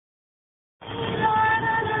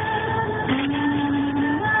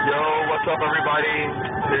up, everybody?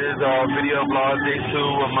 This is video vlog day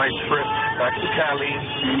 2 of my trip back to Cali.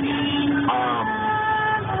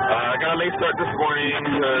 I got a late start this morning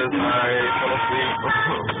because I fell asleep.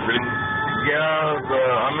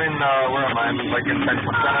 I'm in, where am I? I'm in, in San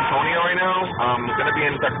Antonio right now. I'm going to be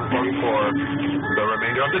in Texas City for the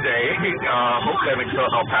remainder of the day. Hopefully I make it to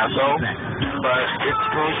El Paso. But it's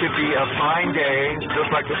going to be a fine day, just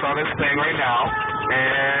like the sun is saying right now.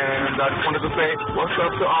 And I just wanted to say what's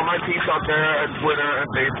up to all my peeps out there at Twitter and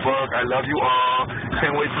Facebook. I love you all.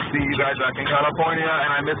 Can't wait to see you guys back in California.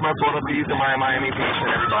 And I miss my Florida Beach and my Miami Beach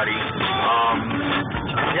and everybody.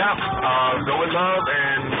 Go with love,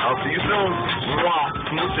 and I'll see you soon. Mwah.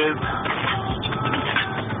 Smooches.